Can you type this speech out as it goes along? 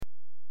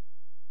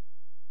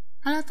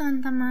Halo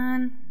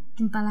teman-teman,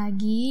 jumpa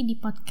lagi di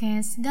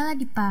podcast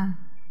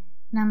Galadipa.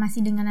 Nah,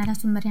 masih dengan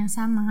narasumber yang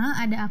sama,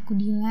 ada aku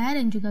Dila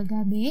dan juga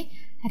Gabe.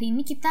 Hari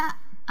ini kita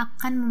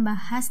akan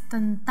membahas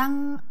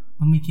tentang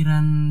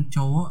pemikiran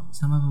cowok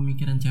sama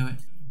pemikiran cewek.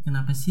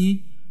 Kenapa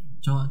sih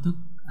cowok tuh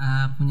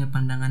punya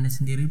pandangannya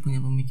sendiri, punya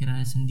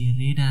pemikirannya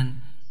sendiri,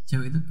 dan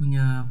cewek itu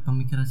punya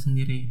pemikiran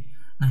sendiri.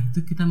 Nah,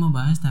 itu kita mau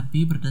bahas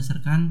tapi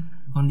berdasarkan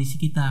kondisi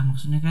kita.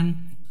 Maksudnya kan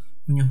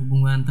punya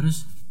hubungan,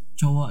 terus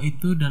cowok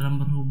itu dalam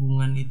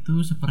berhubungan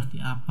itu seperti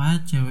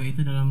apa, cewek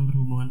itu dalam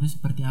berhubungan itu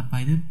seperti apa,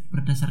 itu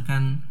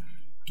berdasarkan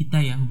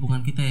kita ya,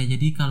 hubungan kita ya.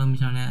 Jadi kalau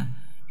misalnya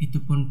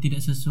itu pun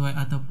tidak sesuai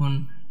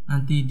ataupun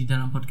nanti di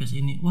dalam podcast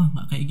ini wah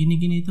gak kayak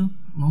gini-gini, itu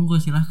monggo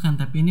silahkan,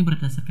 tapi ini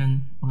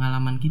berdasarkan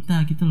pengalaman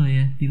kita gitu loh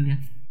ya, Dil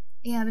ya.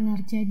 Iya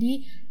benar,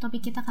 jadi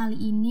topik kita kali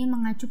ini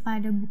mengacu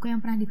pada buku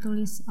yang pernah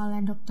ditulis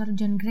oleh Dr.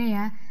 John Gray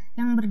ya,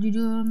 yang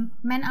berjudul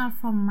Men Are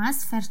From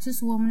Mars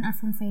versus Women Are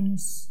From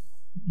Venus.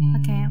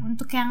 Oke,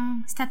 untuk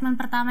yang statement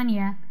pertama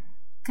nih ya,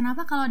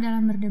 kenapa kalau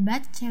dalam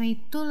berdebat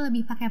cewek itu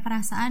lebih pakai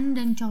perasaan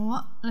dan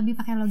cowok lebih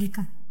pakai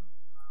logika?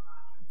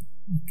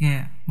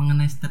 Oke,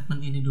 mengenai statement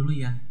ini dulu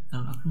ya.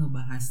 Kalau aku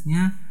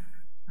ngebahasnya,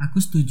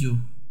 aku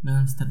setuju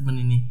dengan statement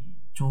ini.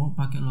 Cowok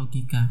pakai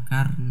logika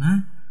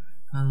karena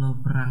kalau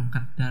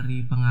berangkat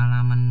dari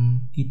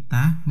pengalaman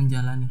kita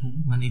menjalani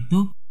hubungan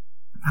itu,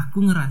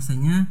 aku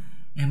ngerasanya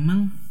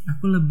emang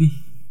aku lebih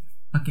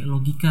pakai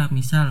logika.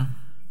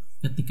 Misal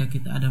ketika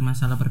kita ada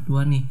masalah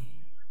berdua nih,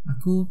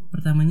 aku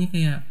pertamanya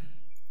kayak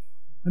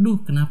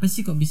aduh kenapa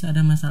sih kok bisa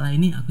ada masalah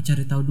ini, aku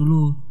cari tahu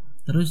dulu,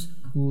 terus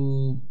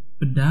aku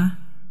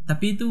bedah.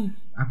 Tapi itu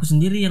aku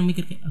sendiri yang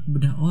mikir, kayak aku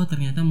bedah, oh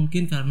ternyata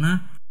mungkin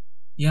karena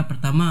ya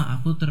pertama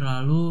aku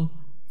terlalu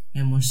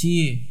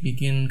emosi,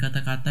 bikin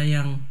kata-kata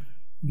yang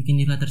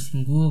bikin Dila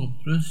tersinggung.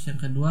 Terus yang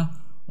kedua,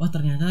 oh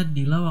ternyata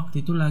Dila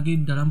waktu itu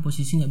lagi dalam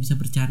posisi gak bisa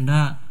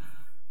bercanda.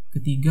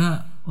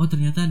 Ketiga, oh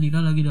ternyata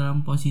Dila lagi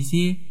dalam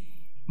posisi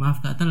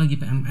maaf kata lagi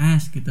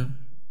PMS gitu.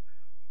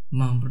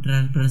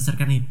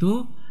 Berdasarkan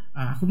itu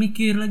aku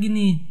mikir lagi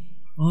nih,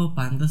 oh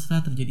pantas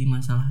lah terjadi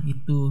masalah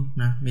itu.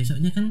 Nah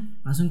besoknya kan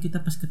langsung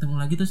kita pas ketemu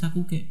lagi, terus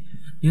aku kayak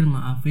Dil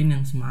maafin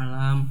yang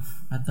semalam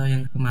atau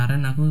yang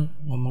kemarin aku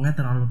ngomongnya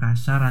terlalu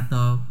kasar,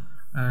 atau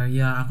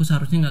ya aku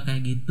seharusnya nggak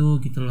kayak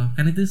gitu loh.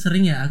 Kan itu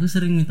sering ya, aku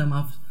sering minta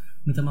maaf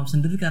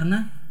sendiri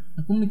karena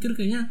aku mikir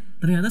kayaknya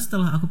ternyata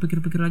setelah aku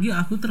pikir-pikir lagi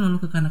aku terlalu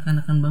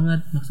kekanak-kanakan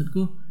banget.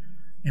 Maksudku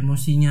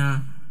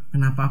emosinya,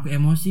 kenapa aku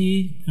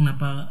emosi,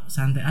 kenapa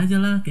santai aja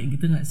lah, kayak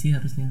gitu nggak sih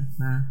harusnya.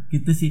 Nah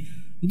gitu sih,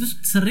 itu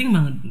sering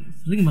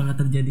banget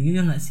terjadi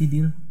ya nggak sih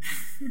Dil?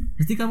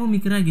 Pasti kamu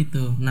mikirnya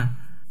gitu. Nah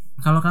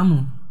kalau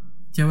kamu,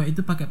 cewek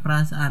itu pakai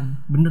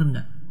perasaan, bener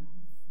nggak?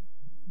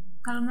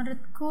 Kalau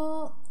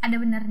menurutku ada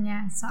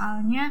benernya,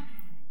 soalnya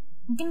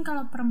mungkin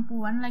kalau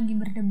perempuan lagi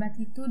berdebat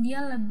itu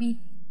dia lebih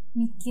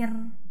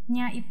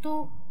mikirnya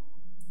itu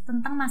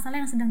tentang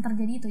masalah yang sedang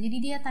terjadi itu, jadi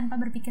dia tanpa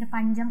berpikir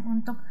panjang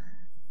untuk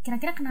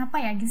kira-kira kenapa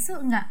ya gitu,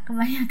 enggak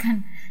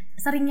kebanyakan.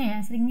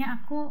 Seringnya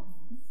aku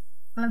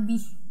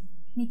lebih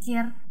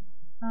mikir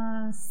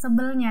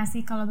sebelnya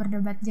sih kalau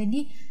berdebat.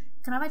 Jadi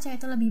kenapa cewek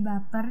itu lebih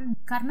baper,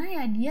 karena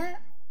ya dia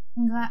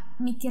enggak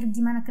mikir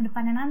gimana ke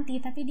depannya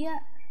nanti, tapi dia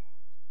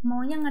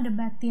maunya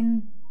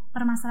ngedebatin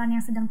permasalahan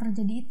yang sedang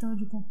terjadi itu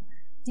gitu.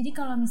 Jadi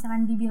kalau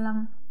misalkan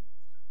dibilang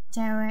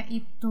cewek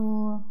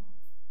itu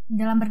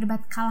dalam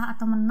berdebat kalah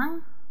atau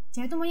menang,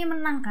 cewek itu maunya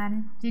menang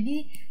kan.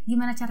 Jadi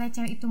gimana caranya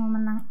cewek itu mau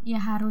menang, ya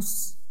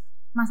harus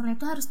masalah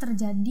itu harus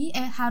terjadi,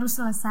 harus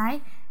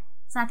selesai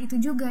saat itu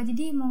juga.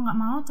 Jadi mau gak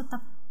mau tetap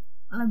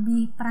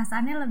lebih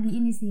perasaannya lebih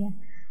ini sih ya,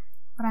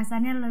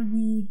 perasaannya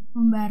lebih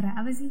membara,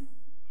 apa sih,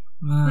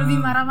 lebih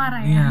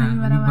marah-marah ya, iya, lebih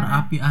marah-marah,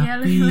 berapi-api ya,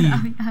 lebih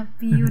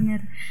berapi-api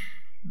bener.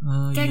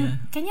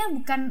 Kayaknya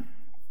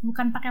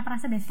bukan pakai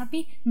perasaan deh,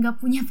 tapi nggak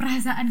punya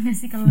perasaan gak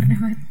sih kalau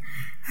berdebat.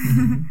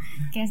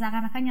 Kayak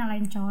seakan-akan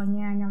nyalain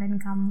cowoknya, nyalain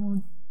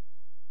kamu.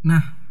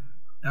 Nah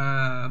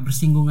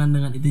bersinggungan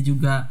dengan itu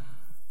juga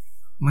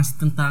masih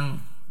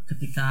tentang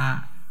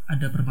ketika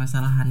ada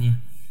permasalahan ya.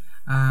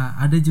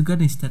 Ada juga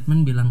nih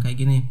statement bilang kayak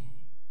gini,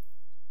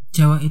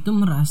 cewek itu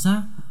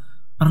merasa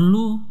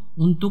perlu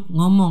untuk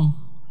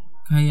ngomong.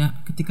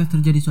 Kayak ketika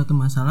terjadi suatu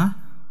masalah,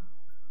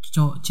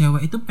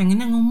 cewek itu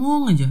pengennya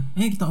ngomong aja,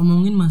 kita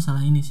omongin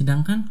masalah ini.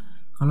 Sedangkan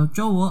kalau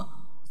cowok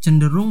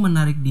cenderung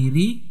menarik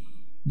diri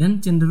dan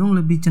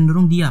lebih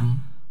cenderung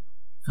diam.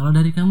 Kalau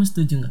dari kamu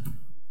setuju nggak?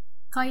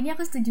 Kalau ini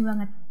aku setuju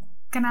banget.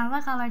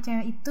 Kenapa kalau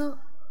cewek itu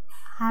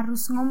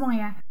harus ngomong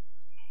ya?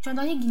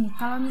 Contohnya gini,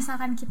 kalau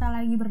misalkan kita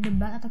lagi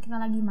berdebat atau kita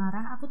lagi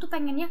marah, aku tuh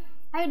pengennya,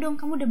 ayo dong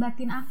kamu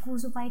debatin aku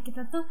supaya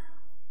kita tuh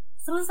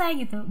selesai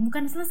gitu.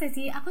 Bukan selesai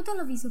sih, aku tuh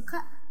lebih suka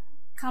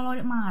kalau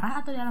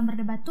marah atau dalam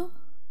berdebat tuh,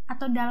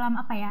 atau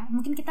dalam apa ya,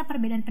 mungkin kita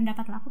perbedaan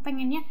pendapat lah, aku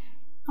pengennya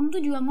kamu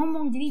tuh juga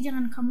ngomong. Jadi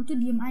jangan kamu tuh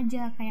diem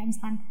aja. Kayak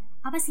misalkan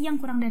apa sih yang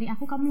kurang dari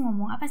aku, kamu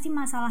ngomong. Apa sih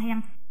masalah yang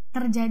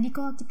terjadi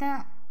kok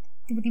kita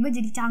tiba-tiba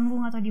jadi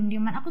canggung atau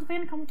diem-dieman, aku tuh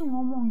pengen kamu tuh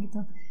ngomong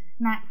gitu.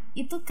 Nah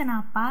itu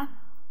kenapa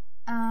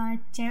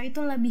cewek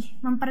itu lebih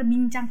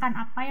memperbincangkan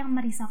apa yang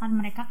merisaukan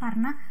mereka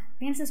karena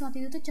pengen sesuatu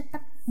itu tuh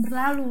cepet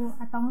berlalu,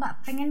 atau enggak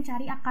pengen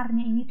cari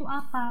akarnya ini tuh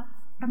apa,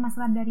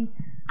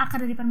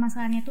 akar dari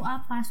permasalahannya itu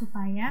apa,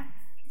 supaya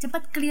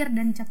cepet clear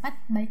dan cepet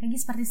balik lagi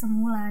seperti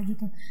semula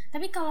gitu.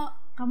 Tapi kalau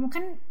kamu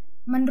kan,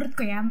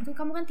 menurutku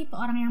kamu kan tipe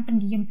orang yang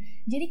pendiam,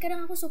 jadi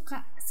kadang aku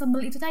suka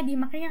sebel itu tadi,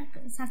 makanya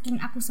saking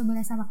aku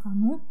sebelnya sama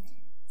kamu,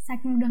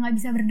 saking udah nggak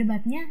bisa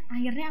berdebatnya,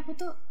 akhirnya aku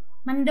tuh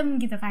mendem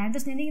gitu kan,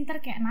 terus nanti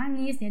ntar kayak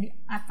nangis jadi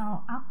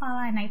atau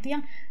apalah. Nah itu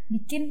yang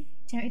bikin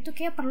cewek itu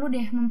kayak perlu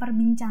deh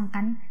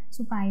memperbincangkan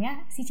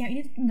supaya si cewek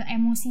itu nggak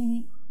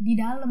emosi di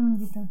dalam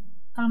gitu.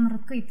 Kalau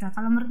menurutku itu,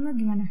 kalau menurutmu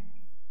gimana?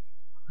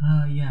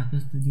 Ya aku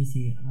setuju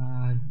sih.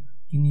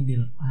 Gini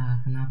Dil,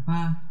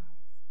 kenapa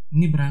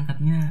ini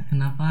berangkatnya,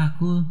 kenapa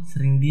aku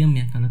sering diam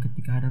ya kalau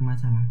ketika ada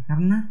masalah,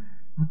 karena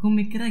aku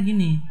mikirnya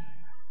gini,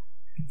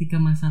 ketika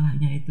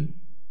masalahnya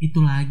itu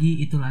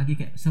lagi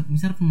kayak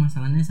misal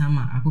permasalahannya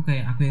sama, aku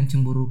yang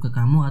cemburu ke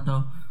kamu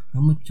atau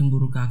kamu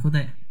cemburu ke aku,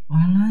 kayak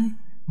walah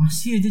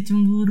masih aja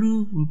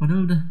cemburu,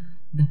 padahal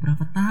udah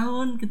berapa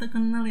tahun kita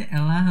kenal ya,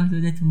 elah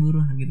masih aja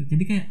cemburu gitu.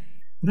 Jadi kayak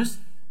terus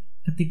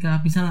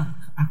ketika misalnya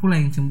aku lah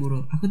yang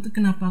cemburu, aku tuh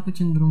kenapa aku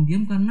cenderung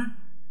diam, karena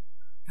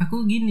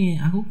aku gini,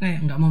 aku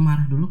kayak nggak mau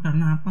marah dulu.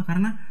 Karena apa?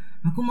 Karena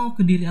aku mau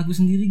ke diri aku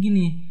sendiri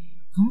gini,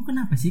 kamu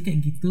kenapa sih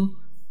kayak gitu,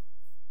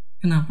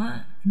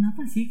 kenapa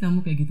sih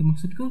kamu kayak gitu,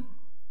 maksudku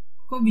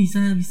kok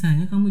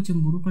bisanya kamu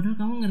cemburu padahal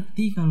kamu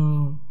ngerti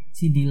kalau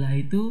si Dila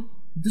itu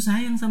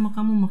sayang sama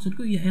kamu.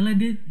 Maksudku ya elah,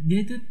 dia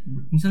itu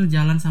misal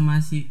jalan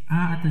sama si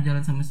A atau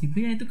jalan sama si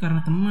B, ya itu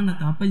karena teman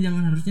atau apa,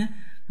 jangan harusnya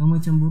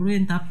kamu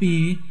cemburuin.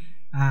 Tapi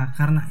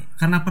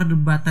karena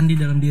perdebatan di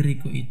dalam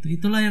diriku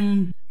itulah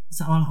yang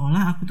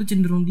seolah-olah aku tuh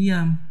cenderung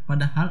diam,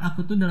 padahal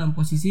aku tuh dalam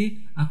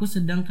posisi aku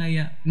sedang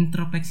kayak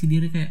introspeksi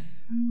diri, kayak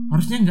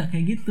harusnya nggak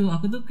kayak gitu.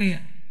 Aku tuh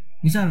kayak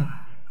misal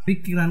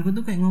pikiranku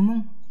tuh kayak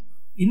ngomong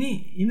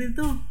ini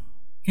tuh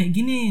kayak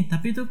gini,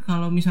 tapi tuh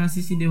kalau misalnya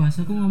sisi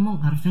dewasa aku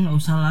ngomong harusnya nggak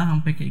usah lah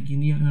sampai kayak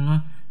gini, ya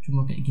Allah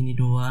cuma kayak gini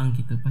doang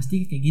gitu,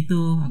 pasti kayak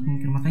gitu aku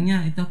mikir.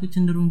 Makanya itu aku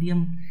cenderung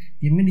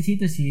diamnya di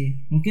situ sih.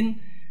 Mungkin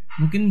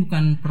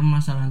bukan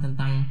permasalahan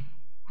tentang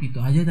itu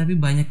aja, tapi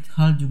banyak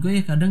hal juga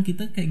ya kadang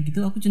kita kayak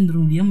gitu, aku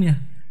cenderung diam ya.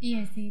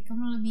 Iya sih,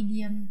 kamu lebih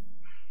diam.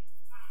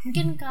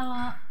 Mungkin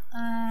kalau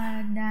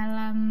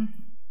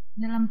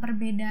dalam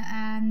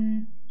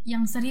perbedaan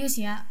yang serius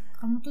ya,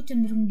 kamu tuh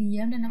cenderung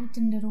diam dan aku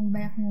cenderung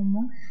banyak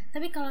ngomong.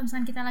 Tapi kalau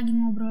misalnya kita lagi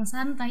ngobrol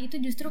santai, itu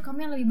justru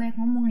kamu yang lebih banyak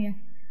ngomong ya.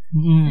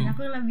 Dan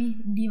aku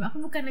lebih diam. Aku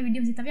bukan lebih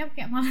diam sih, tapi aku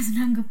kayak malas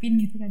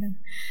nanggepin gitu kadang.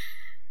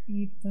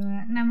 Gitu.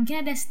 Nah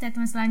mungkin ada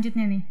statement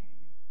selanjutnya nih.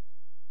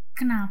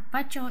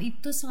 Kenapa cowok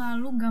itu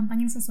selalu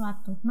gampangin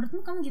sesuatu?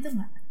 Menurutmu kamu gitu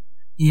nggak?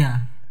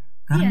 Iya.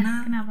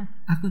 Karena kenapa?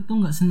 Aku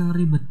tuh nggak seneng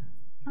ribet.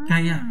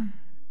 Kayak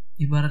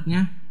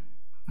ibaratnya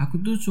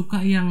aku tuh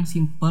suka yang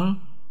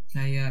simple.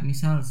 Kayak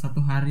misal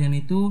satu harian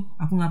itu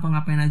aku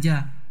ngapa-ngapain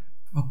aja.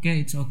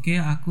 It's okay,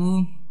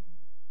 aku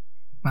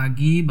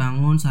pagi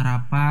bangun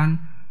sarapan,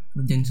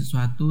 kerjain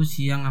sesuatu,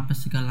 siang apa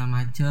segala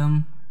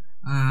macam,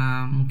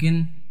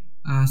 mungkin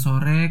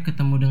sore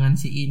ketemu dengan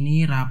si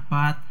ini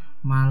rapat,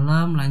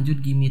 malam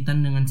lanjut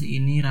gimitan dengan si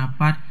ini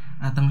rapat,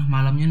 tengah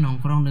malamnya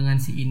nongkrong dengan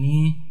si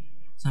ini,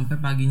 sampai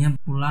paginya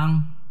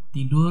pulang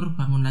tidur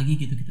bangun lagi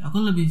gitu.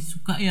 Aku lebih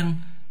suka yang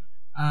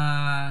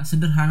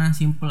sederhana,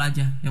 simple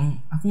aja.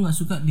 Yang aku nggak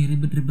suka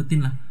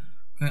diribet-ribetin lah,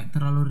 kayak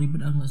terlalu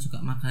ribet aku nggak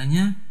suka.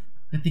 Makanya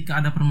ketika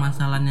ada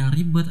permasalahan yang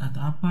ribet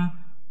atau apa,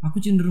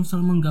 aku cenderung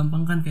selalu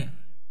menggampangkan. Kayak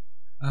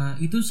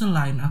itu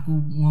selain aku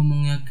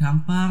ngomongnya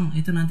gampang,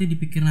 itu nanti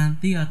dipikir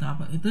nanti atau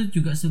apa, itu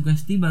juga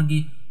sugesti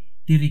bagi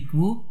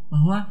diriku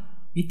bahwa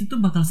itu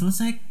tuh bakal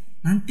selesai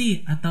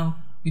nanti, atau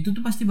itu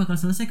tuh pasti bakal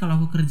selesai kalau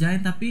aku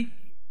kerjain. Tapi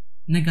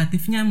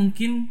negatifnya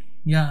mungkin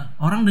ya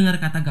orang dengar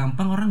kata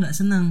gampang orang nggak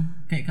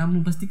senang. Kayak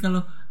kamu pasti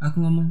kalau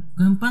aku ngomong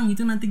gampang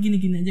itu nanti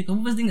gini-gini aja,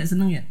 kamu pasti nggak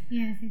senang ya.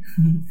 Iya sih.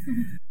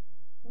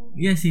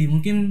 Iya sih,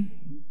 mungkin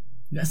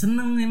nggak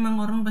senang memang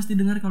orang pasti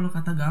dengar kalau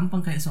kata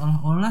gampang, kayak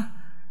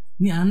seolah-olah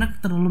ini anak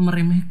terlalu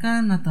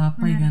meremehkan atau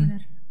apa.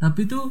 Benar.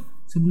 Tapi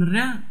tuh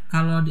sebenarnya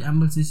kalau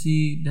diambil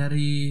sisi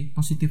dari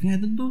positifnya,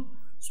 itu tuh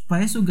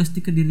supaya sugesti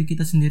ke diri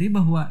kita sendiri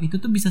bahwa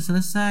itu tuh bisa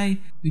selesai,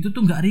 itu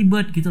tuh nggak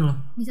ribet gitu loh,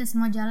 bisa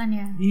semua jalan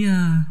ya. Iya.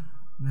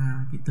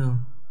 Nah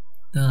gitu.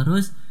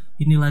 Terus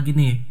ini lagi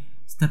nih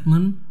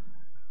statement,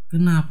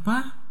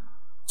 kenapa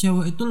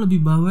cewek itu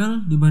lebih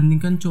bawel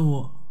dibandingkan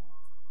cowok?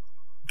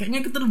 Kayaknya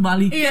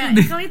keterbalikan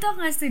deh. Kalau itu aku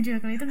nggak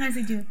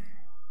setuju.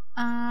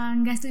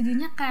 Nggak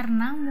setujunya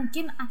karena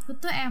mungkin aku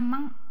tuh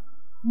emang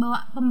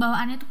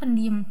pembawaannya tuh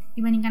pendiam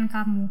dibandingkan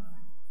kamu.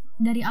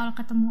 Dari awal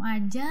ketemu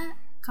aja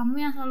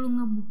kamu yang selalu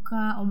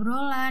ngebuka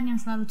obrolan, yang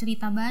selalu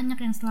cerita banyak,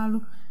 yang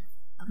selalu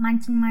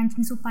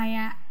mancing-mancing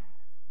supaya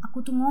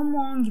aku tuh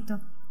ngomong gitu.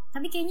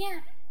 Tapi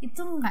kayaknya itu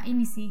nggak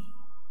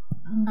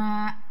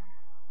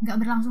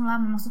berlangsung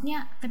lama.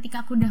 Maksudnya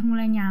ketika aku udah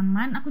mulai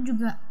nyaman, aku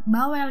juga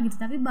bawel gitu.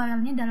 Tapi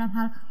bawelnya dalam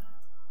hal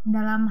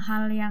dalam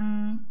hal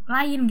yang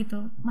lain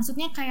gitu.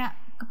 Maksudnya kayak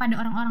kepada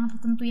orang-orang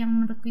tertentu yang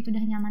menurutku itu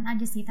udah nyaman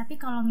aja sih. Tapi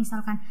kalau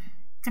misalkan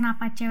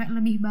kenapa cewek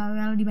lebih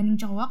bawel dibanding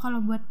cowok,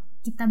 kalau buat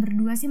kita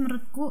berdua sih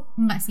menurutku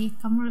enggak sih,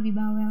 kamu lebih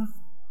bawel.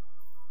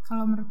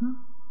 Kalau menurutmu?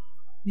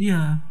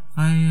 Iya,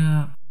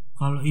 kayak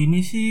kalau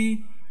ini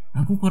sih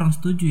aku kurang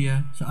setuju ya.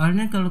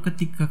 Soalnya kalau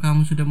ketika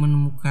kamu sudah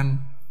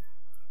menemukan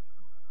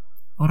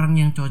orang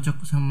yang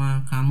cocok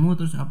sama kamu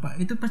terus apa,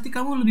 itu pasti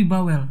kamu lebih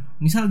bawel.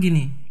 Misal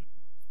gini,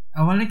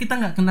 awalnya kita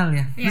nggak kenal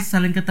ya, terus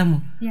saling ketemu,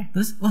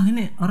 terus wah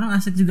ini orang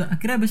asik juga,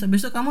 akhirnya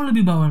besok kamu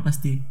lebih bawel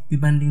pasti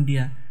dibanding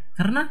dia,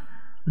 karena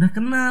udah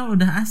kenal,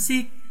 udah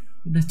asik,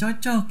 udah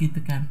cocok gitu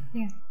kan.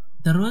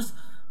 Terus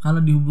kalau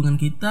di hubungan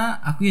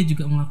kita, aku ya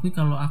juga mengakui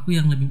kalau aku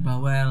yang lebih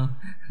bawel.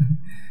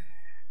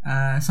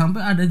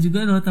 Sampai ada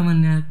juga loh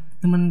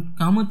teman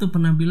kamu tuh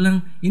pernah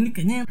bilang, ini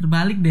kayaknya yang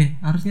terbalik deh,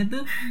 harusnya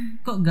tuh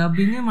kok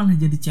Gabinya malah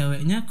jadi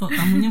ceweknya, kok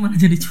kamunya malah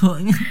jadi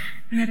cowoknya.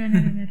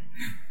 Bener.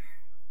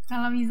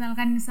 Kalau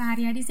misalkan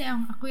sehari-hari sih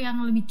aku yang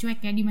lebih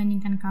cuek ya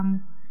dibandingkan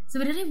kamu.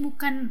 Sebenarnya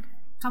bukan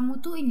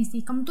kamu tuh ini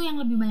sih, kamu tuh yang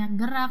lebih banyak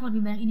gerak,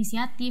 lebih banyak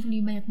inisiatif,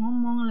 lebih banyak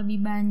ngomong,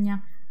 lebih banyak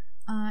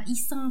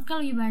iseng,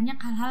 kan lebih banyak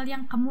hal-hal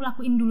yang kamu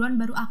lakuin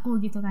duluan baru aku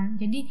gitu kan.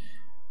 Jadi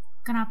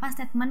kenapa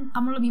statement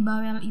kamu lebih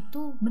bawel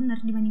itu benar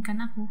dibandingkan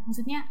aku?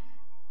 Maksudnya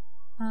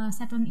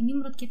statement ini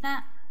menurut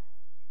kita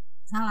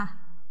salah.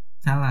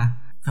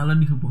 Kalau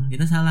di hubungan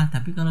kita salah,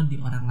 tapi kalau di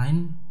orang lain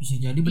bisa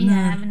jadi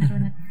benar. Iya,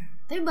 benar.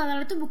 Tapi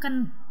bawel itu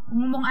bukan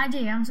ngomong aja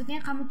ya,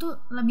 maksudnya kamu tuh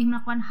lebih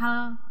melakukan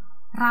hal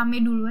rame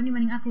duluan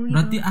dibanding aku gitu.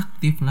 Berarti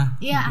aktif lah.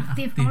 Iya,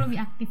 aktif. Kamu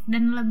lebih aktif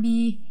dan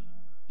lebih,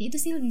 ya itu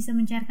sih lebih bisa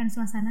mencairkan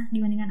suasana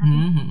dibandingkan aku.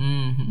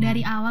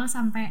 Dari awal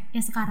sampai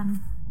ya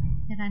sekarang,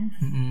 ya kan?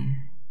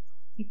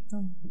 Gitu.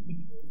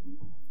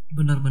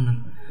 Benar.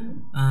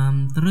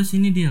 Terus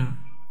ini Dil,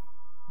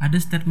 ada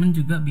statement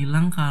juga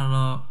bilang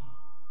kalau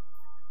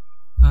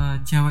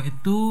cewek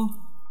itu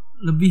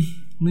lebih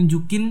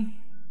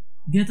nunjukin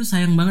dia tuh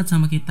sayang banget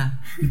sama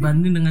kita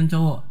dibanding dengan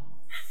cowok.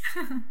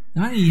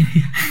 Emang iya?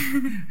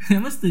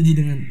 Emang setuju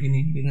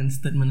dengan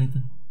statement itu?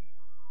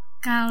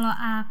 Kalau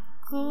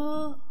aku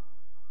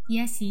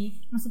iya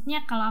sih,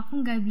 maksudnya kalau aku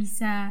nggak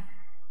bisa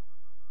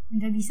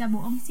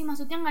bohong sih,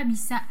 maksudnya nggak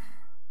bisa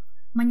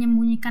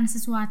menyembunyikan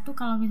sesuatu.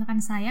 Kalau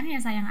misalkan sayang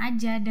ya sayang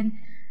aja, dan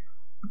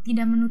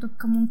tidak menutup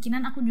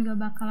kemungkinan aku juga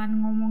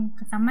bakalan ngomong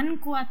ke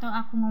temanku atau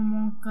aku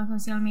ngomong ke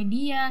sosial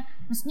media.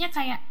 Maksudnya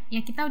kayak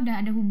ya kita udah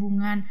ada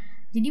hubungan,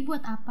 jadi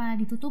buat apa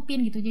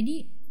ditutupin gitu.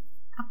 Jadi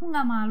aku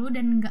nggak malu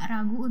dan nggak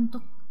ragu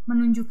untuk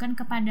menunjukkan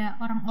kepada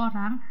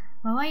orang-orang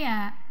bahwa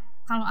ya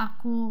kalau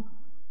aku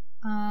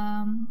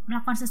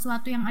melakukan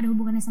sesuatu yang ada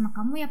hubungannya sama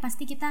kamu, ya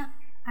pasti kita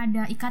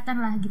ada ikatan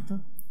lah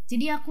gitu.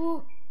 Jadi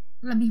aku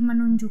lebih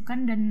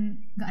menunjukkan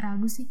dan nggak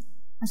ragu sih.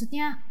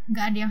 Maksudnya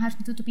nggak ada yang harus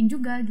ditutupin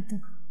juga gitu.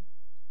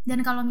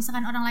 Dan kalau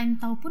misalkan orang lain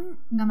tahu pun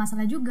nggak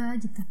masalah juga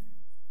gitu.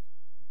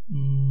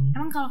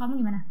 Emang kalau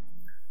kamu gimana?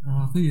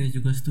 Aku ya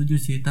juga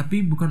setuju sih, tapi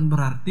bukan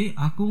berarti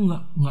aku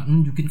nggak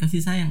nunjukin kasih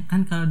sayang.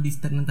 Kan kalau di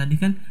statement tadi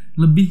kan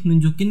lebih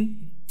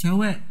nunjukin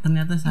cewek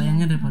ternyata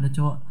sayangnya daripada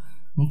cowok.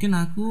 Mungkin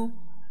aku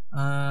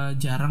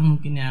jarang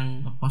mungkin yang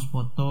post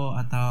foto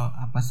atau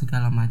apa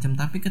segala macam,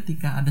 tapi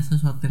ketika ada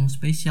sesuatu yang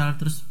spesial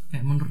terus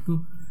kayak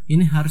menurutku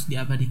ini harus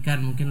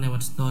diabadikan, mungkin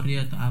lewat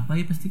story atau apa,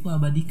 ya pasti ku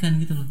abadikan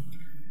gitu loh.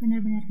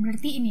 Benar-benar.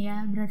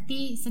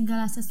 Berarti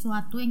segala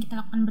sesuatu yang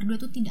kita lakukan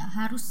berdua itu tidak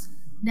harus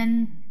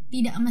dan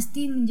tidak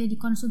mesti menjadi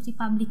konsumsi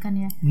publik kan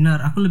ya.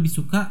 Benar, aku lebih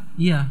suka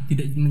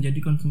tidak menjadi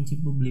konsumsi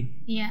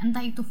publik. Iya,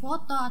 entah itu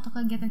foto atau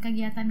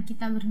kegiatan-kegiatan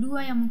kita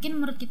berdua yang mungkin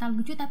menurut kita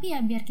lucu, tapi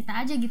ya biar kita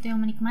aja gitu yang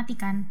menikmati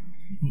kan.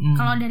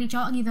 Kalau dari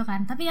cowok gitu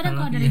kan. Tapi kadang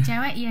kalau dari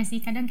cewek iya sih,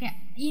 kadang kayak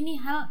ini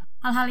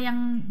hal-hal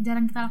yang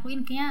jarang kita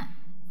lakuin kayaknya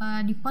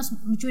di post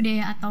lucu deh,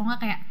 atau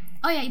enggak kayak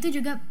oh ya itu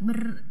juga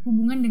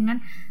berhubungan dengan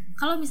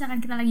kalau misalkan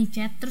kita lagi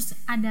chat terus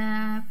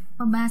ada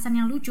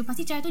pembahasan yang lucu,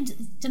 pasti cewek itu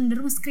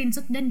cenderung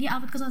screenshot dan dia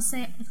upload ke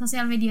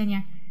sosial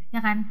medianya, ya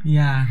kan?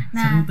 Iya.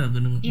 Nah,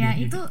 ya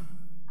itu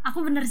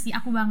aku bener sih,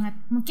 aku banget.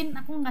 Mungkin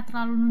aku nggak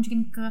terlalu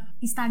nunjukin ke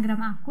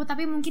Instagram aku,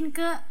 tapi mungkin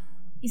ke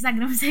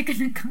Instagram saya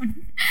second account,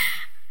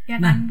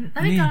 ya kan?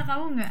 Tapi kalau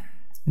kamu nggak?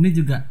 Ini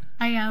juga.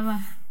 Kayak apa?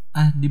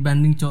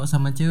 Dibanding cowok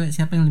sama cewek,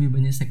 siapa yang lebih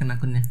banyak second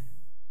akunnya?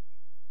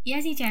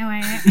 Iya sih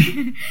cewek.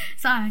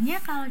 Soalnya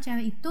kalau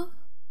cewek itu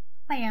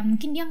apa ya?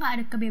 Mungkin dia nggak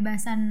ada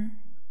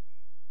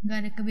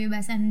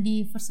kebebasan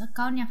di first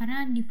account ya,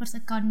 karena di first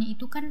accountnya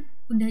itu kan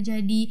udah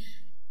jadi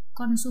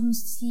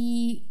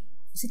konsumsi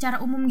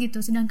secara umum gitu,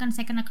 sedangkan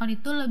second account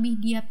itu lebih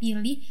dia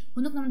pilih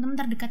untuk teman-teman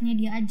terdekatnya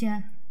dia aja.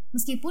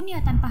 Meskipun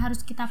ya tanpa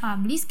harus kita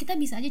publish, kita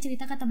bisa aja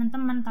cerita ke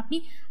teman-teman,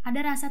 tapi ada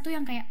rasa tuh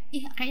yang kayak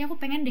kayaknya aku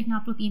pengen deh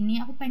ngupload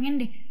ini, aku pengen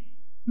deh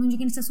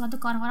nunjukin sesuatu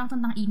ke orang-orang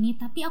tentang ini,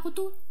 tapi aku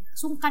tuh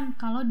sungkan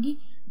kalau di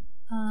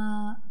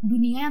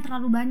dunia yang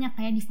terlalu banyak,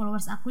 kayak di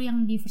followers aku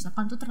yang di first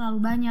account tuh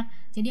terlalu banyak,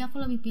 jadi aku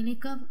lebih pilih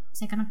ke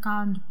second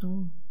account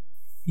gitu.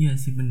 Iya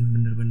sih,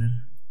 bener.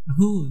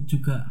 Aku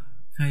juga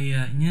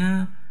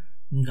kayaknya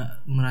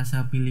nggak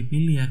merasa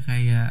pilih-pilih ya,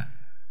 kayak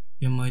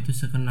ya mau itu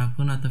second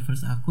akun atau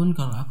first akun.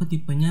 Kalau aku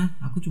tipenya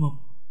aku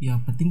cuma ya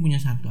penting punya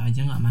satu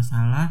aja nggak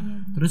masalah.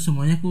 Terus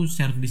semuanya aku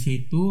share di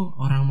situ,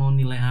 orang mau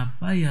nilai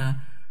apa ya,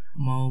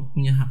 mau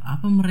punya hak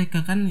apa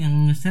mereka, kan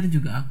yang nge-share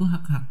juga aku,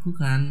 hak-hakku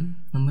kan,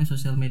 namanya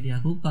sosial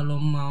media aku. Kalau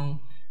mau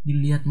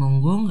dilihat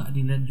monggo, nggak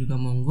dilihat juga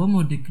monggo,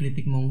 mau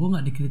dikritik monggo,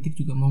 nggak dikritik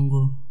juga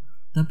monggo.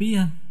 Tapi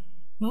ya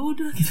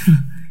udah gitu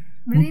loh.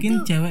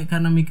 Mungkin cewek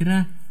karena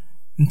mikirnya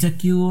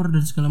insecure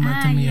dan segala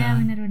macam ya.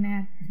 Iya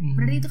benar-benar.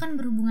 Berarti itu kan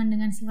berhubungan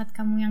dengan sifat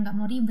kamu yang nggak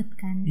mau ribet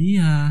kan?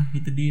 Iya,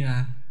 itu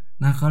dia.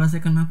 Nah kalau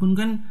second akun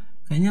kan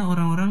kayaknya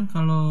orang-orang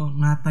kalau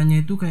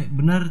natanya itu kayak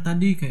benar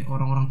tadi, kayak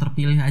orang-orang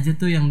terpilih aja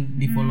tuh yang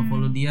di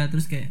follow dia.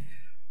 Terus kayak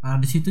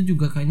di situ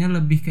juga kayaknya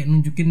lebih kayak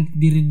nunjukin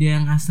diri dia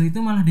yang asli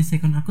itu malah di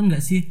second akun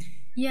nggak sih?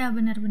 Iya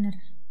benar-benar.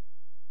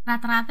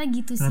 Rata-rata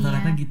gitu sih.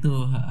 Rata-rata ya.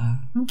 gitu.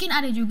 Mungkin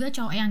ada juga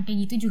cowok yang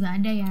kayak gitu juga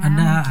ada ya.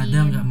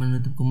 Ada nggak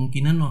menutup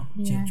kemungkinan loh.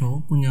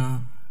 Cowok punya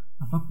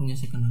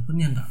second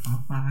akun ya nggak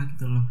apa-apa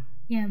gitu loh.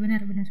 Iya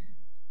benar-benar.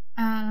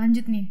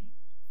 Lanjut nih.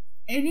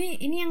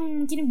 Ini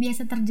yang mungkin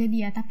biasa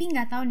terjadi ya, tapi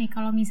nggak tahu nih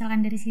kalau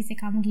misalkan dari sisi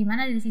kamu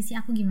gimana, dari sisi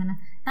aku gimana.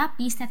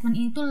 Tapi statement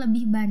ini tuh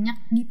lebih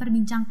banyak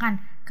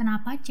diperbincangkan.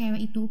 Kenapa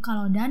cewek itu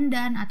kalau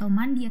dandan atau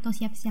mandi atau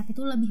siap-siap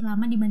itu lebih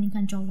lama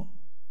dibandingkan cowok?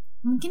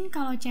 Mungkin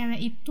kalau cewek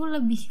itu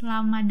lebih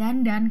lama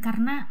dandan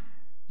karena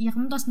ya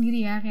kamu tahu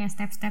sendiri ya, kayak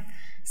step-step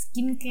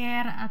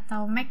skincare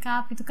atau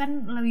makeup itu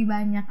kan lebih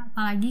banyak.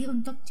 Apalagi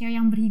untuk cewek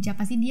yang berhijab,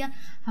 pasti dia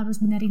harus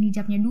benerin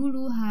hijabnya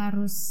dulu,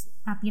 harus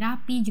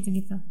rapi-rapi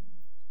gitu-gitu.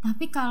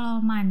 Tapi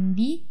kalau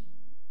mandi,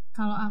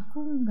 kalau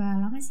aku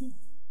nggak lama sih.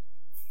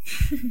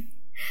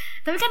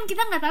 Tapi kan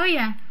kita nggak tahu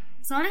ya.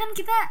 Soalnya kan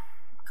kita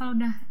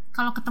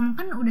kalau ketemu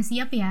kan udah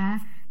siap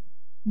ya.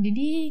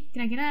 Jadi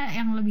kira-kira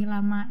yang lebih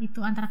lama itu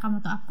antara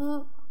kamu atau aku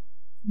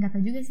nggak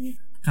tahu juga sih.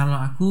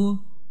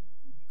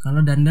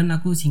 Kalau dandan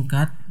aku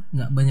singkat,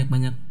 nggak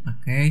banyak-banyak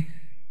pakai.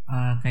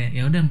 Kayak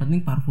ya udah yang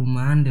penting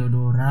parfuman,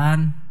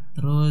 deodoran,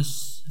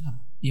 terus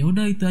ya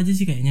udah itu aja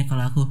sih kayaknya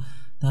kalau aku.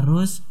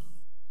 Terus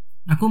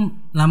aku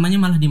lamanya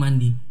malah di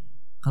mandi.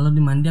 Kalau di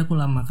mandi aku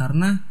lama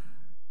karena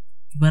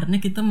ibaratnya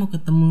kita mau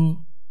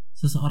ketemu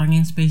seseorang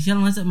yang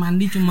spesial, masa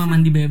mandi cuma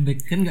mandi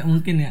bebek kan nggak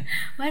mungkin ya.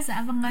 Masa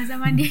apa nggak usah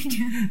mandi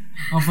aja?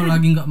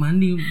 Apalagi nggak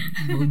mandi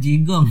bau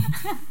jigong.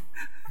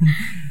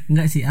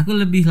 Nggak sih, aku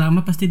lebih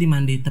lama pasti di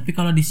mandi. Tapi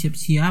kalau di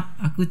siap-siap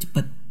aku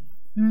cepet.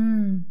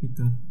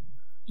 Gitu.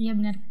 Iya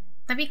benar.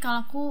 Tapi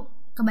kalau aku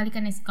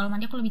kebalikannya sih, kalau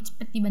mandi aku lebih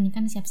cepet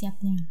dibandingkan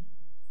siap-siapnya.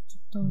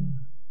 Gitu.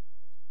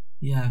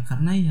 Ya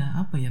karena ya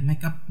apa ya,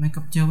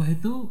 makeup cewek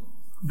itu,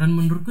 dan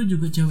menurutku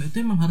juga cewek itu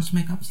emang harus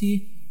makeup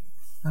sih,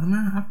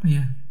 karena apa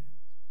ya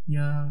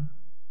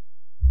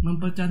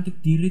mempercantik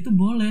diri itu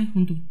boleh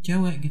untuk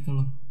cewek gitu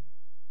loh.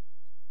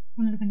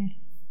 Benar-benar.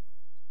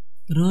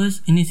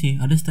 Terus ini sih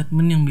ada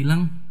statement yang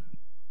bilang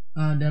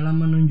dalam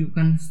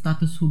menunjukkan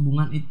status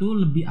hubungan itu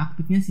lebih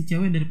aktifnya si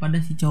cewek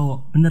daripada si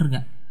cowok, bener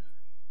gak?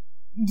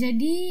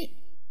 Jadi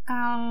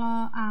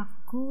kalau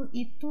aku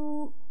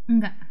itu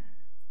enggak.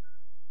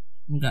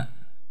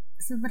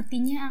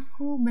 Sepertinya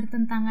aku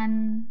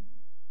bertentangan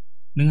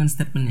dengan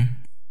statement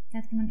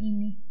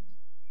ini.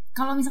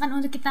 Kalau misalkan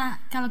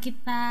kalau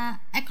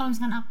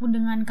misalkan aku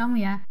dengan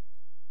kamu ya,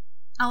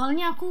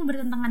 awalnya aku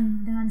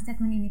bertentangan dengan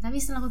statement ini,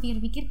 tapi setelah aku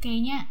pikir-pikir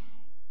kayaknya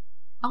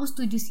aku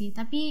setuju sih.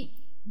 Tapi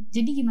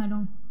jadi gimana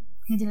dong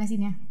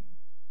ngejelasinnya?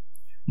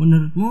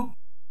 Menurutmu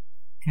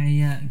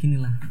kayak gini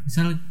lah,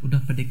 misal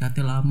udah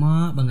PDKT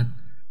lama banget,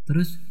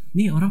 terus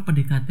nih orang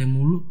PDKT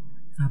mulu,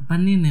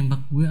 kapan nih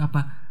nembak gue,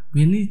 apa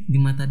gue nih di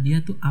mata dia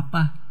tuh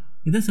apa?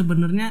 Itu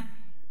sebenarnya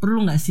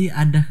perlu nggak sih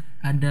ada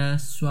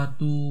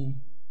suatu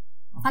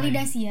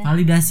validasi ya?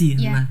 Validasi,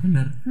 ya. Nah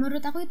benar.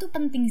 Menurut aku itu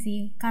penting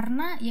sih,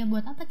 karena ya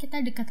buat apa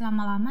kita dekat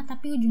lama-lama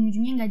tapi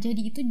ujung-ujungnya nggak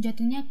jadi. Itu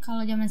jatuhnya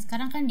kalau zaman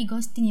sekarang kan di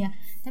ghosting ya.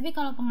 Tapi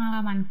kalau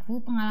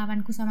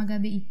pengalamanku sama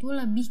Gabe itu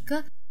lebih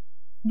ke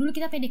dulu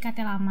kita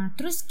PDKT lama,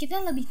 terus kita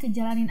lebih ke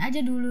jalanin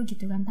aja dulu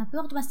gitu kan. Tapi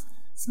waktu pas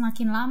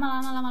semakin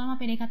lama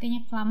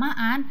PDKT-nya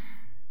kelamaan,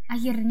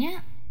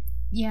 akhirnya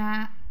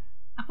ya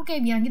aku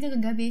kayak bilang gitu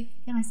ke Gabe,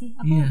 ya nggak sih?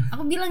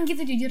 Aku bilang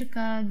gitu jujur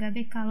ke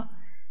Gabe kalau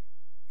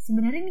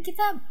sebenarnya ini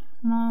kita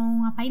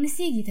mau ngapain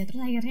sih gitu.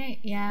 Terus akhirnya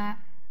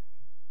ya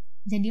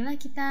jadilah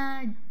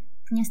kita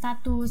punya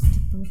status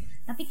gitu.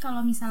 Tapi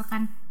kalau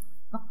misalkan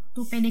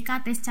waktu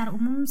PDKT secara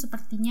umum,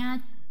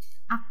 sepertinya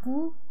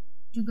aku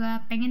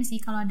juga pengen sih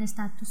kalau ada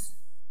status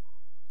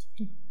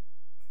gitu.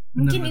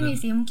 Mungkin ini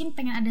sih, mungkin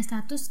pengen ada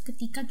status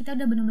ketika kita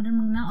udah benar-benar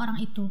mengenal orang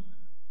itu.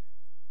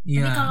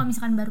 Tapi kalau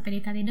misalkan baru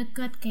PDKT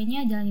deket,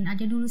 kayaknya jalanin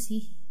aja dulu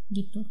sih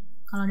gitu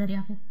kalau dari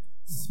aku.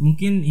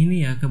 Mungkin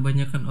ini ya,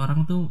 kebanyakan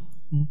orang tuh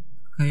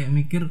kayak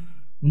mikir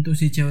untuk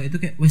si cewek itu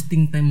kayak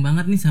wasting time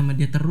banget nih sama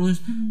dia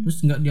terus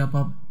nggak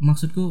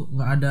maksudku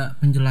nggak ada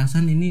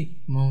penjelasan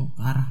ini mau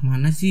ke arah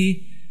mana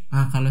sih.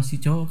 Kalau si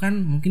cowok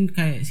kan mungkin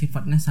kayak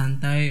sifatnya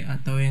santai,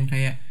 atau yang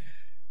kayak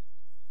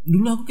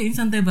dulu aku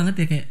kayaknya santai banget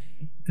ya, kayak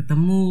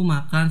ketemu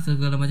makan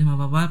segala macam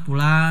apa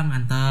pulang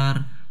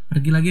antar,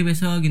 pergi lagi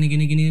besok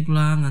gini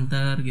pulang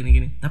antar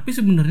gini. Tapi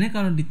sebenarnya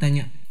kalau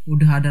ditanya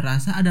udah ada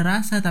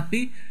rasa,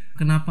 tapi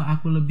kenapa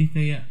aku lebih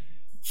kayak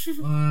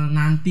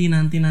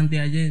nanti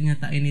aja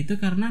nyatain itu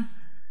karena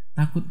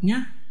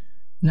takutnya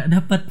nggak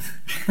dapat.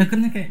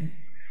 Takutnya kayak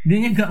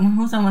dianya nggak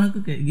mau sama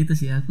aku kayak gitu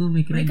sih, aku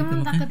mikirnya gitu.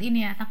 Kamu takut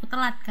ini ya, takut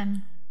telat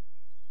kan?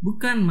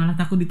 Bukan, malah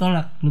takut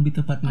ditolak lebih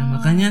tepatnya.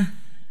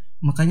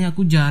 Makanya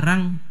aku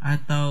jarang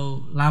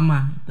atau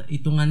lama,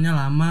 hitungannya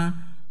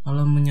lama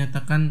kalau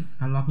menyatakan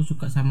kalau aku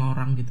suka sama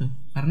orang gitu.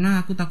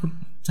 Karena aku takut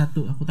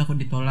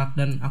ditolak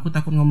dan aku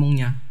takut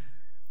ngomongnya.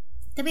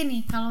 Tapi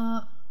nih kalau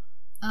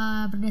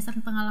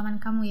berdasarkan pengalaman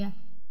kamu ya,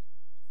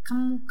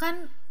 kamu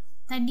kan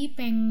tadi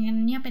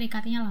pengennya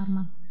PDKT-nya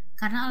lama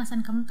karena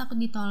alasan kamu takut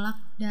ditolak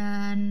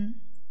dan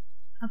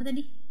apa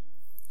tadi?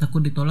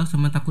 Takut ditolak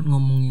sama takut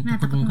ngomongnya, Nah,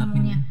 takut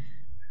ngungkapinnya. ngomongnya.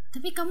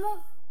 Tapi kamu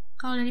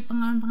kalau dari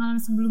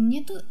pengalaman-pengalaman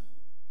sebelumnya tuh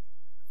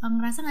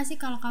ngerasa gak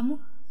sih kalau kamu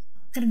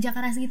kerja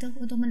keras gitu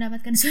untuk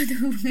mendapatkan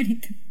suatu hubungan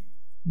itu?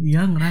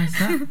 Iya,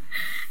 ngerasa.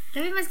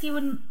 Tapi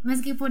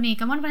meskipun nih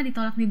kamu kan pernah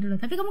ditolak nih dulu,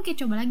 tapi kamu kayak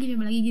coba lagi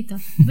gitu.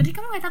 Berarti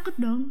kamu gak takut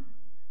dong?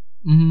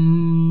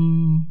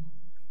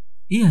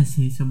 Iya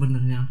sih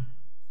sebenarnya.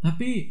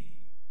 Tapi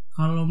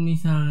kalau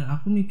misalnya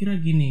aku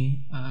mikirnya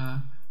gini,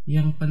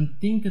 yang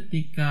penting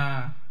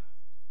ketika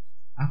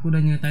aku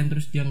udah nyatain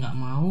terus dia nggak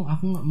mau,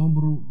 aku nggak mau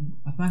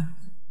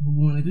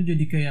hubungan itu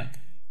jadi kayak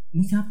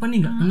ini siapa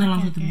nih, nggak kenal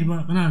langsung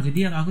tiba-tiba kenal. Jadi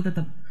yang aku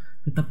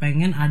tetap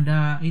pengen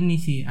ada ini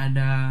sih,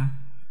 ada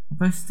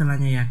apa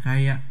istilahnya ya,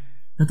 kayak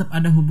tetap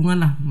ada hubungan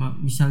lah,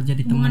 misal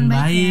jadi teman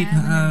baik ya,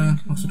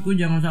 bener. Maksudku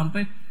jangan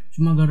sampai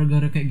cuma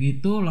gara-gara kayak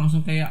gitu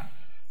langsung kayak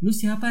lu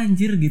siapa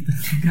anjir gitu.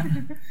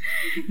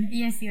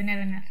 Iya sih,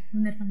 benar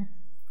banget.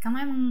 Kamu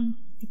emang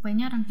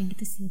tipenya orang kayak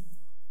gitu sih.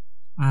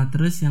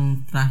 Terus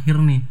yang terakhir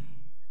nih,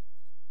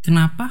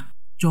 kenapa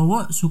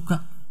cowok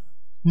suka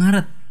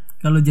ngaret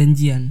kalau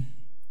janjian?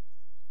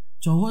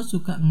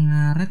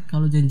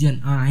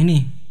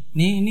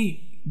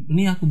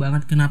 Ini aku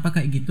banget kenapa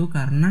kayak gitu,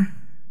 karena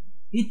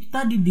itu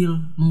tadi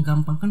deal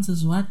menggampangkan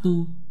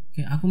sesuatu.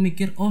 Kayak aku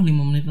mikir 5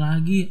 menit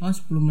lagi, 10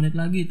 menit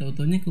lagi,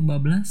 tau-taunya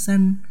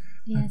kebablasan.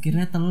 Ya,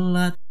 akhirnya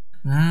telat,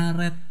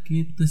 ngaret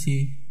gitu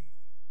sih.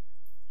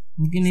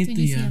 Mungkin setuju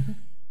itu ya.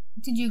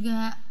 Itu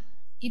juga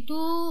itu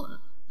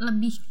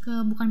lebih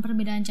ke bukan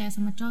perbedaan cewek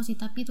sama cowok sih,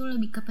 tapi itu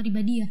lebih ke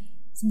pribadi ya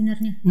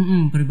sebenarnya.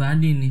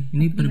 Pribadi nih.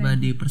 Ini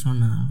pribadi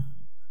personal.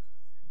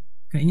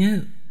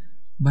 Kayaknya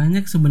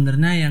banyak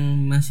sebenarnya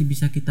yang masih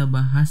bisa kita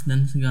bahas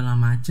dan segala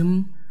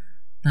macem,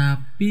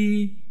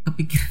 tapi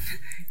kepikiran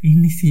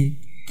ini sih.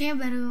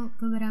 Kayak baru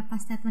beberapa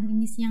statement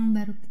ini sih yang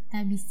baru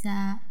kita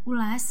bisa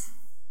ulas.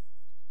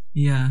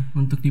 Iya,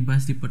 untuk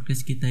dibahas di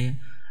podcast kita ya.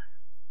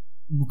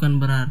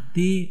 Bukan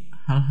berarti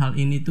hal-hal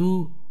ini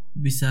tuh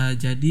bisa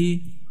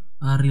jadi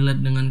relate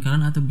dengan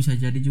kalian atau bisa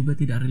jadi juga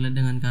tidak relate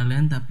dengan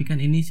kalian, tapi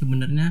kan ini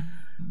sebenarnya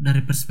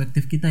dari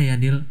perspektif kita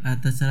ya, Dil.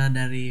 Terserah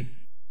dari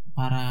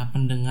para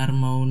pendengar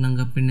mau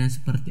nanggapinnya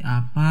seperti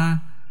apa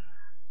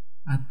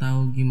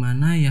atau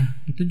gimana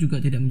ya, itu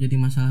juga tidak menjadi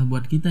masalah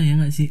buat kita ya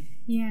nggak sih?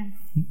 Iya.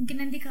 Mungkin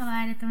nanti kalau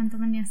ada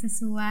teman-teman yang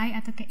sesuai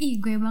atau kayak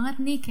gue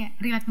banget nih, kayak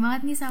relate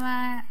banget nih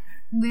sama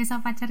gue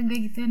sama pacar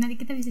gue gitu, nanti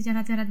kita bisa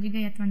curhat-curhat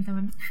juga ya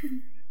teman-teman.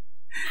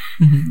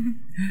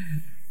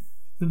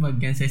 Itu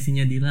bagian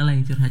sesinya Dila lah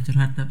yang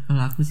curhat-curhat,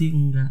 kalau aku sih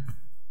enggak.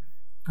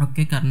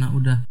 Oke, karena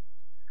udah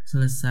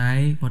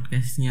selesai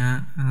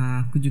podcastnya,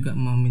 aku juga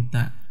mau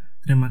minta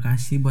terima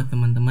kasih buat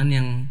teman-teman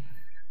yang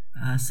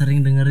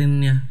sering dengerin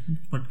ya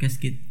podcast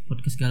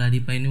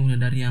Galadipa ini, udah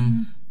dari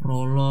yang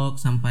prolog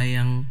sampai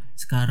yang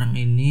sekarang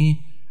ini.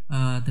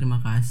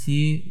 Terima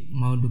kasih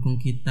mau dukung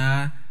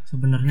kita.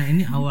 Sebenarnya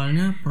ini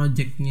awalnya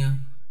projectnya,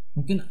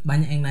 mungkin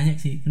banyak yang nanya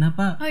sih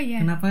kenapa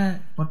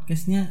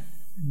podcastnya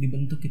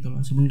dibentuk gitu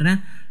loh.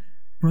 Sebenarnya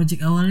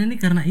project awalnya nih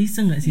karena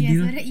iseng nggak sih,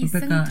 Dil?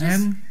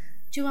 PPKM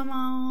cuma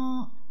mau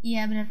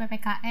benar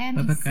PPKM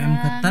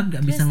ketat,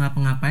 nggak bisa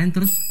ngapa-ngapain,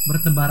 terus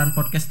bertebaran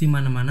podcast di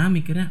mana-mana.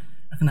 Mikirnya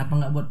kenapa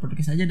nggak buat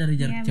podcast aja dari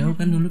jarak jauh,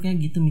 kan dulu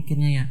kayak gitu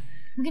mikirnya ya.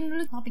 Mungkin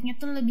dulu topiknya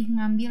tuh lebih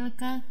ngambil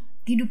ke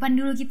kehidupan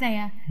dulu kita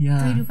ya.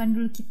 Kehidupan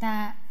dulu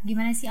kita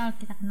gimana sih awal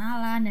kita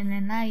kenalan dan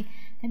lain-lain.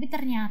 Tapi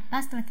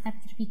ternyata setelah kita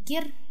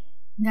pikir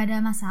nggak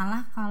ada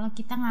masalah kalau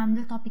kita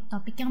ngambil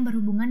topik-topik yang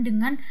berhubungan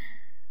dengan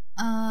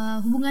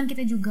hubungan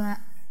kita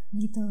juga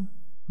gitu.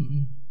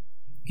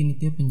 Mungkin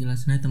itu ya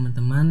penjelasannya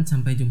teman-teman.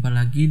 Sampai jumpa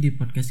lagi di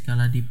podcast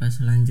Galadipa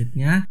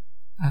selanjutnya.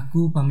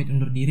 Aku pamit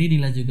undur diri,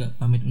 Dila juga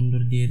pamit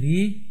undur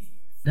diri.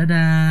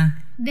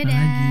 Dadah.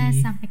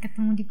 Sampai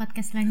ketemu di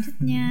podcast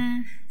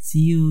selanjutnya.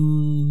 See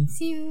you.